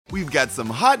We've got some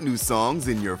hot new songs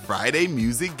in your Friday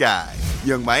Music Guide.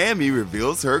 Young Miami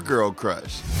reveals her girl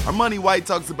crush. Armani White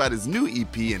talks about his new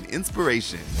EP and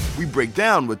inspiration. We break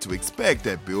down what to expect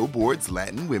at Billboard's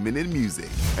Latin Women in Music.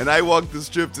 And I walk the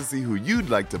strip to see who you'd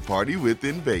like to party with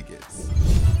in Vegas.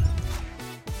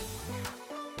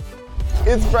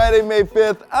 It's Friday, May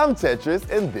 5th. I'm Tetris,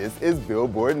 and this is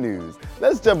Billboard News.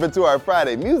 Let's jump into our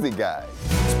Friday Music Guide.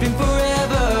 It's been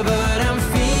forever, but I'm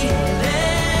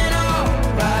feeling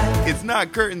alright. It's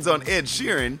not curtains on Ed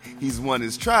Sheeran. He's won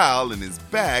his trial and is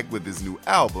back with his new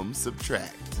album,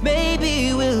 Subtract.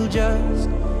 Maybe we'll just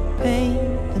paint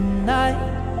the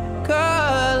night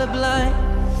colorblind.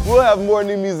 We'll have more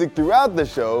new music throughout the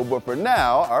show, but for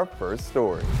now, our first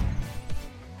story.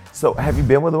 So, have you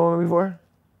been with a woman before?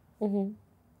 Mm-hmm.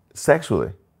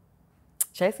 Sexually?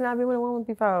 Jason, I've been with a woman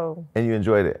before. And you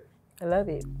enjoyed it? I love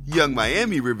it. Young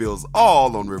Miami reveals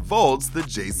all on Revolt's The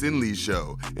Jason Lee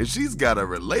Show, and she's got a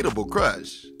relatable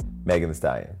crush. Megan Thee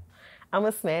Stallion. I'm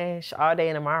a smash all day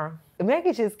and tomorrow.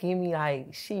 Megan just give me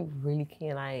she really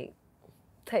can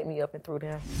take me up and through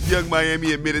there. Young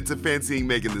Miami admitted to fancying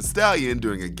Megan Thee Stallion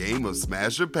during a game of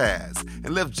Smash or Pass and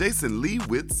left Jason Lee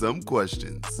with some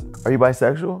questions. Are you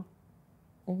bisexual?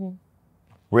 Mm-hmm.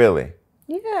 Really?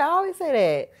 Yeah, I always say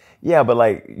that. Yeah,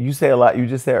 but you say a lot. You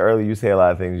just said earlier you say a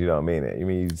lot of things you don't mean it.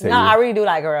 You say no, I really do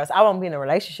like girls. I won't be in a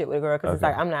relationship with a girl because Okay.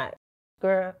 it's I'm not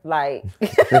girl.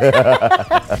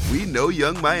 We know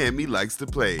Young Miami likes to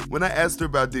play. When I asked her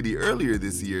about Diddy earlier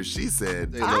this year, she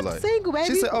said, I'm single, baby.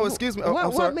 She said, "Oh, excuse me. I'm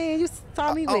sorry. What man you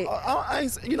saw me with?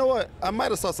 You know what? I might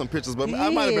have saw some pictures, but I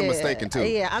might have been mistaken too.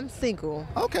 Yeah, I'm single.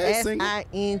 Okay, single.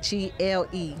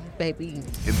 SINGLE, baby.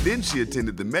 and then she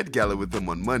attended the Met Gala with him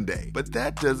on Monday. But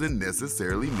that doesn't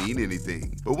necessarily mean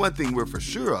anything. But one thing we're for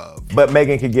sure of, But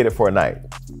Megan could get it for a night.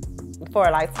 For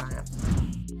a lifetime.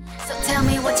 So tell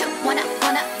me what you wanna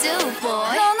do,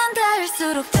 boy. 너는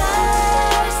닿을수록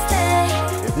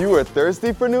thirsty. if you were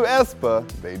thirsty for new aespa,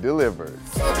 they delivered.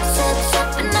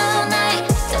 Sipping all night,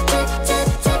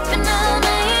 sipping all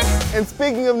night. And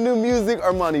speaking of new music,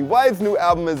 Armani White's new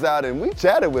album is out, and we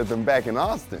chatted with him back in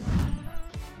Austin.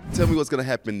 Tell me what's gonna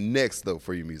happen next, though,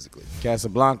 for you musically.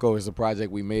 Casablanca is a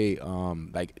project we made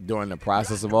during the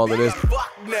process of all of this. Buck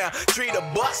now, treat a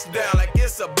bus down like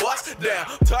it's a bus down.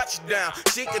 Touchdown,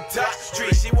 she can touch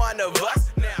street, she one of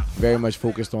us now. Very much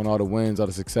focused on all the wins, all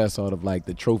the success, all of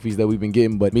the trophies that we've been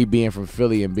getting. But me being from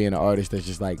Philly and being an artist that's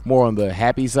just more on the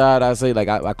happy side, I say,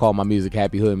 I call my music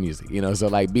happy hood music,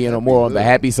 So being more on the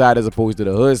happy side as opposed to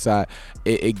the hood side,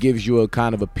 it gives you a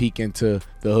kind of a peek into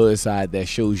the hood side that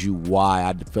shows you why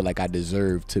I feel like I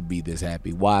deserve to be this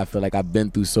happy, why I feel like I've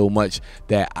been through so much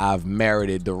that I've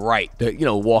merited the right to,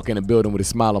 walk in a building with a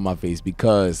smile on my face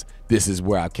because this is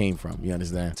where I came from. You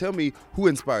understand? Tell me who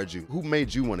inspired you? Who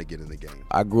made you want to get in the game?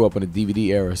 I grew up in the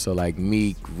DVD era, so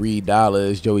Meek, Reed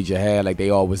Dollars, Joey Jihad, they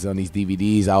all was on these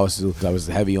DVDs. I was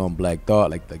heavy on Black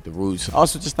Thought, like The Roots.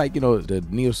 Also just the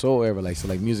neo soul era,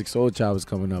 Music Soul Child was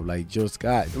coming up, Jill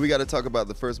Scott. And we got to talk about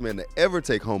the first man to ever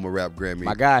take home a rap Grammy.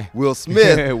 My guy. Will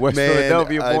Smith. West man,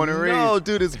 Philadelphia, born and raised. No,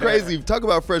 dude, it's crazy. Talk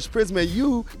about Fresh Prince, man.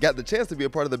 You got the chance to be a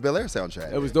part of the Bel Air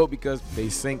soundtrack. It was dope because they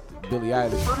synced Billie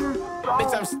Eilish.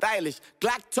 Bitch, I'm stylish.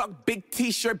 Glock talk, big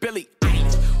t-shirt, Billy.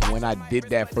 When I did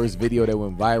that first video that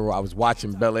went viral, I was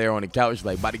watching Bel Air on the couch,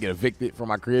 about to get evicted from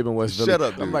my crib in West Philly. Shut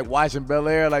up, dude. I'm watching Bel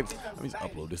Air, let me just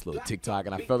upload this little TikTok,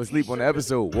 and I fell asleep on the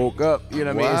episode. Woke up, you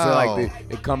know what I mean? So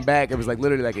it come back. It was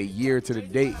literally a year to the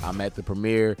date. I'm at the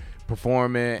premiere,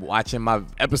 performing, watching my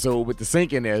episode with the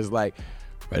sync in there. It's bro,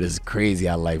 this is crazy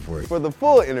how life works. For the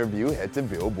full interview, head to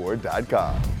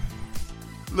Billboard.com.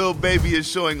 Lil Baby is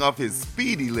showing off his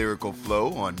speedy lyrical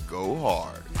flow on Go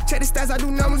Hard. Check the stats, I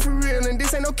do numbers for real, and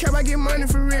this ain't no cap, I get money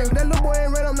for real. That little boy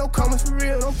ain't ran up no commas for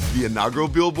real. The inaugural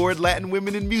Billboard Latin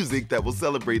Women in Music that will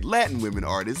celebrate Latin women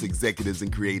artists, executives, and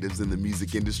creatives in the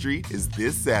music industry is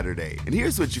this Saturday. And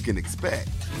here's what you can expect.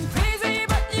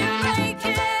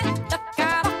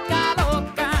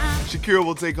 Shakira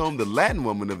will take home the Latin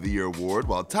Woman of the Year award,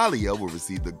 while Talia will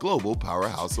receive the Global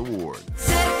Powerhouse Award.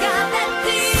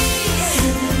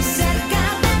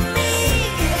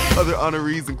 Other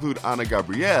honorees include Ana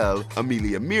Gabriel,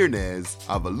 Amelia Mirnes,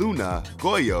 Avaluna,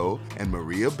 Goyo, and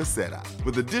Maria Becerra,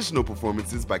 with additional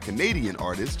performances by Canadian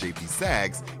artist JP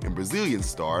Saxe and Brazilian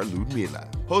star Ludmilla,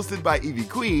 hosted by Ivy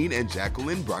Queen and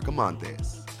Jacqueline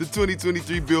Bracamontes. The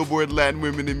 2023 Billboard Latin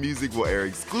Women in Music will air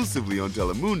exclusively on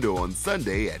Telemundo on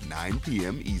Sunday at 9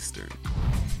 p.m. Eastern.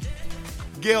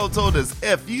 Gayle told us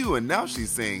F you, and now she's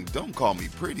saying, don't call me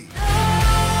pretty.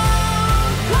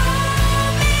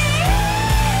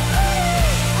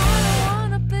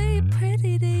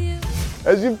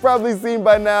 As you've probably seen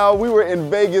by now, we were in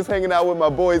Vegas hanging out with my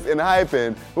boys in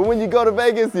Hyphen. But when you go to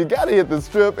Vegas, you gotta hit the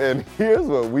strip, and here's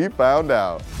what we found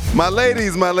out. My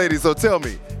ladies, so tell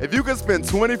me, if you could spend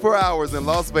 24 hours in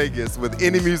Las Vegas with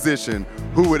any musician,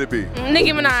 who would it be?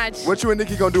 Nicki Minaj. What you and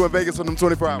Nicki gonna do in Vegas for them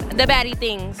 24 hours? The baddie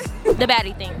things. The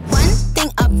baddie things. One thing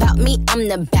about me, I'm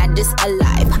the baddest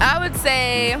alive. I would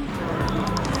say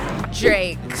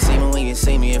Drake. See me when you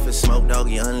see me, if it's smoke dog,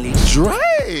 you unleash.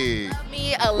 Drake!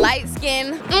 Me, a light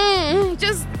skin.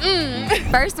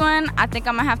 First one, I think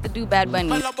I'm gonna have to do Bad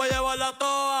Bunny.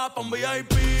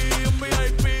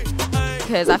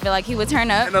 Because I feel like he would turn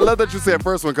up. And I love that you said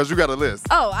first one because you got a list.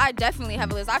 Oh, I definitely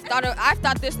have a list. I've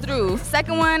thought this through.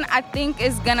 Second one, I think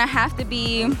is gonna have to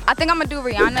be, I think I'm gonna do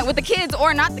Rihanna with the kids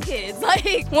or not the kids. Like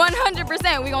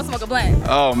 100%, we gonna smoke a blend.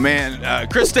 Oh man,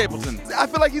 Chris Stapleton. I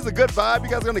feel like he's a good vibe. You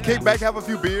guys gonna kick back, have a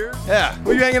few beers? Yeah.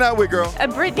 Who you hanging out with, girl?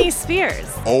 Britney Spears.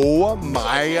 Oh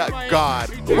my God.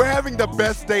 We're having the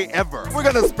best day ever. We're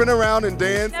gonna spin around and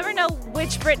dance. Never know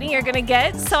which Britney you're gonna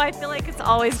get, so I feel like it's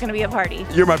always gonna be a party.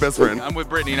 You're my best friend. I'm with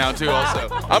Brittany now too also.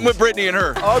 I'm with Brittany and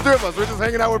her. All three of us, we're just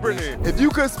hanging out with Brittany. If you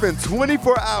could spend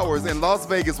 24 hours in Las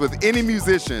Vegas with any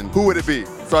musician, who would it be?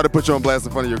 Sorry to put you on blast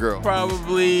in front of your girl.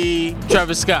 Probably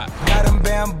Travis Scott. Got him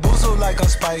bamboozled like a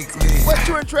Spike Lee. What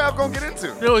you and Trav gonna get into?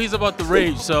 You know, he's about the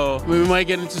rage, so we might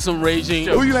get into some raging.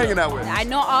 Who you hanging out with? I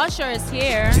know Usher is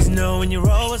here. Just know when you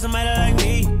roll with somebody like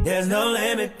me, there's no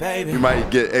limit, baby. You might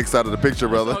get X out of the picture,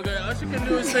 brother. Okay, Usher can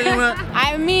do his thing, man.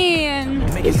 I mean,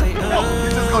 Make you say, You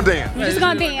just gonna dance. we're just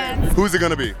gonna dance. Who's it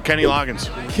gonna be? Kenny Loggins.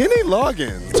 Kenny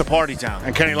Loggins. It's a party town,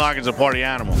 and Kenny Loggins is a party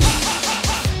animal.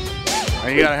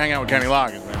 And you gotta hang out with Kenny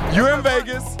Loggins, man. You're in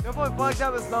Vegas. Your boy fucked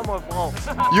up, it's not my fault.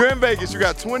 You're in Vegas. You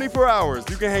got 24 hours.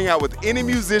 You can hang out with any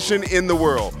musician in the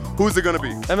world. Who's it gonna be?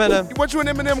 Eminem. What you and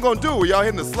Eminem gonna do? Y'all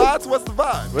hitting the slots? What's the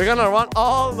vibe? We're gonna run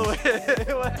all the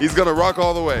way. He's gonna rock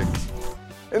all the way.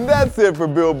 And that's it for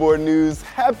Billboard News.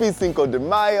 Happy Cinco de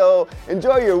Mayo.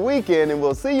 Enjoy your weekend, and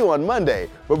we'll see you on Monday.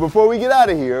 But before we get out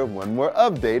of here, one more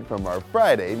update from our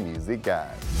Friday Music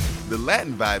Guide. The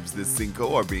Latin vibes this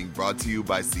Cinco are being brought to you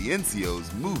by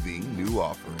Ciencio's moving new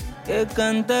offering. Que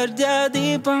cantar ya a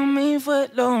ti pa' mí fue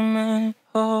lo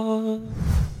mejor.